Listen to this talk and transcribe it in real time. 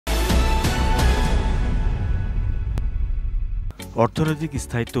অর্থনৈতিক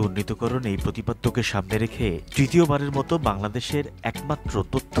স্থায়িত্ব উন্নীতকরণ এই প্রতিপাদ্যকে সামনে রেখে তৃতীয়বারের মতো বাংলাদেশের একমাত্র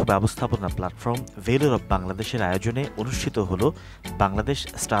তথ্য ব্যবস্থাপনা প্ল্যাটফর্ম ভেলোর অব বাংলাদেশের আয়োজনে অনুষ্ঠিত হল বাংলাদেশ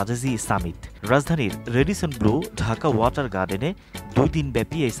স্ট্র্যাটেজি সামিট। রাজধানীর রেডিসন ব্লু ঢাকা ওয়াটার গার্ডেনে 2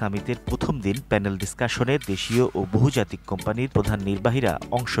 দিনব্যাপী এই সামিটের প্রথম দিন প্যানেল ডিসকাশনে দেশীয় ও বহুজাতিক কোম্পানির প্রধান নির্বাহীরা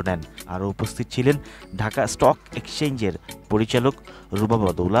অংশ নেন। আরও উপস্থিত ছিলেন ঢাকা স্টক এক্সচেঞ্জের পরিচালক রুবা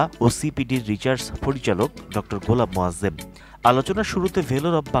বদৌলা ও সিপিডির রিসার্চ পরিচালক ড গোলাম মোয়াজ্জেম। আলোচনার শুরুতে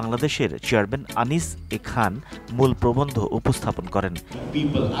ভেলোর অব বাংলাদেশের চেয়ারম্যান আনিস এ খান মূল প্রবন্ধ উপস্থাপন করেন।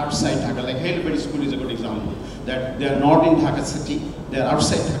 People outside Dhaka, like Helibet School is a good example, that they are not in Dhaka city, they are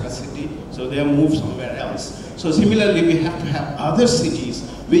outside Dhaka city, so they have moved somewhere else. So similarly, we have to have other cities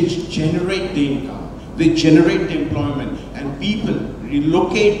which generate the income, which generate the employment, and people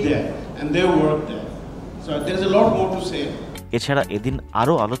relocate there and they work there. So there is a lot more to say. এছাড়া এদিন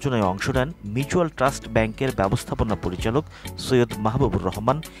আরও আলোচনায় অংশ নেন mutual trust ব্যাংকের ব্যবস্থাপনা পরিচালক Syed Mahbubur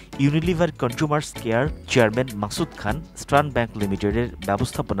Rahman, Unilever consumers care chairman Masud খান, স্ট্রান bank লিমিটেডের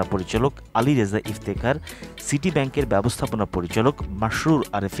ব্যবস্থাপনা পরিচালক আলী রেজা ইফতেখার, সিটি ব্যাংকের ব্যবস্থাপনা পরিচালক মাসরুর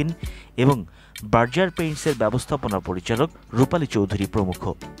আরেফিন এবং বার্জার পেইন্টসের ব্যবস্থাপনা পরিচালক রূপালী চৌধুরী প্রমুখ।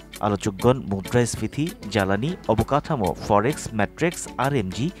 আলোচকগণ মুদ্রাস্ফীতি, জ্বালানি, অবকাঠামো, ফরেক্স, ম্যাট্রিক্স,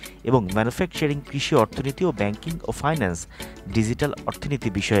 আরএমজি এবং ম্যানুফ্যাকচারিং, কৃষি অর্থনীতি ও ব্যাংকিং ও ফাইন্যান্স, ডিজিটাল অর্থনীতি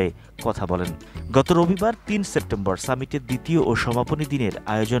বিষয়ে কথা বলেন। গত রবিবার 3 সেপ্টেম্বর সামিটের দ্বিতীয় ও সমাপনী দিনের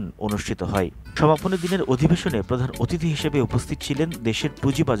আয়োজন অনুষ্ঠিত হয়। সমাপনী দিনের অধিবেশনে প্রধান অতিথি হিসেবে উপস্থিত ছিলেন দেশের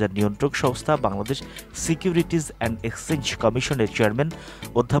পুঁজিবাজার নিয়ন্ত্রক সংস্থা বাংলাদেশ সিকিউরিটিজ অ্যান্ড এক্সচেঞ্জ কমিশনের চেয়ারম্যান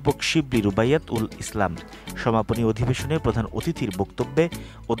অধ্যাপক শিবলি রুবাইয়াত উল ইসলাম। সমাপনী অধিবেশনে প্রধান অতিথির বক্তব্যে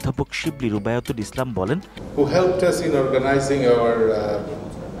অধ্যাপক শিবলি রুবাইয়াতুল ইসলাম বলেন, who helped us in organizing our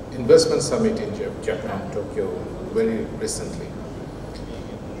investment summit in Japan, Tokyo, very recently.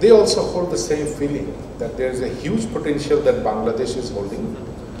 They also hold the same feeling that there is a huge potential that Bangladesh is holding.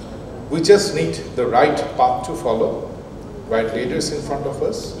 We just need the right path to follow, right leaders in front of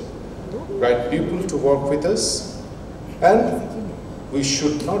us, right people to work with us, and we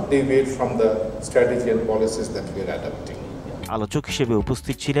should not deviate from the strategy and policies that we are adopting. আলোচক হিসেবে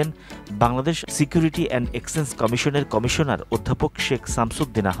উপস্থিত ছিলেন Bangladesh security and exchange কমিশনের commissioner অধ্যাপক শেখ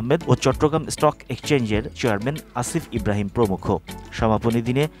শামসুদ্দিন আহমেদ ও Chittagong stock এক্সচেঞ্জের chairman Asif Ibrahim প্রমুখ। সমাপনী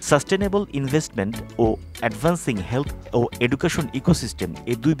দিনে সাস্টেনেবল ইনভেস্টমেন্ট ও অ্যাডভান্সিং হেলথ ও এডুকেশন ইকোসিস্টেম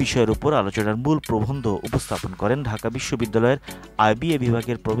এই 2 বিষয়ের উপর আলোচনার মূল প্রবন্ধ উপস্থাপন করেন ঢাকা বিশ্ববিদ্যালয়ের আইবিএ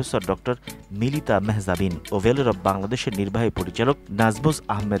বিভাগের professor doctor Militão Mehjabin O Vellore of বাংলাদেশের নির্বাহী পরিচালক Najmus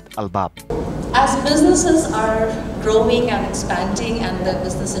Ahmed আলবাব। As businesses are growing and expanding and the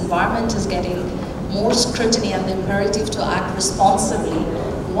business environment is getting more scrutiny and the imperative to act responsibly,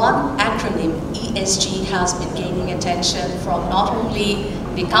 one acronym, ESG, has been gaining attention from not only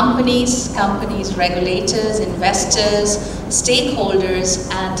the companies, regulators, investors, stakeholders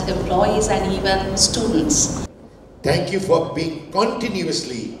and employees and even students. Thank you for being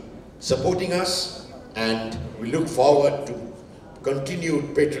continuously supporting us, and we look forward to continued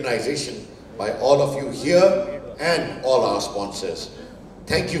patronization by all of you here and all our sponsors.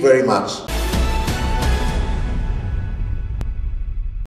 Thank you very much.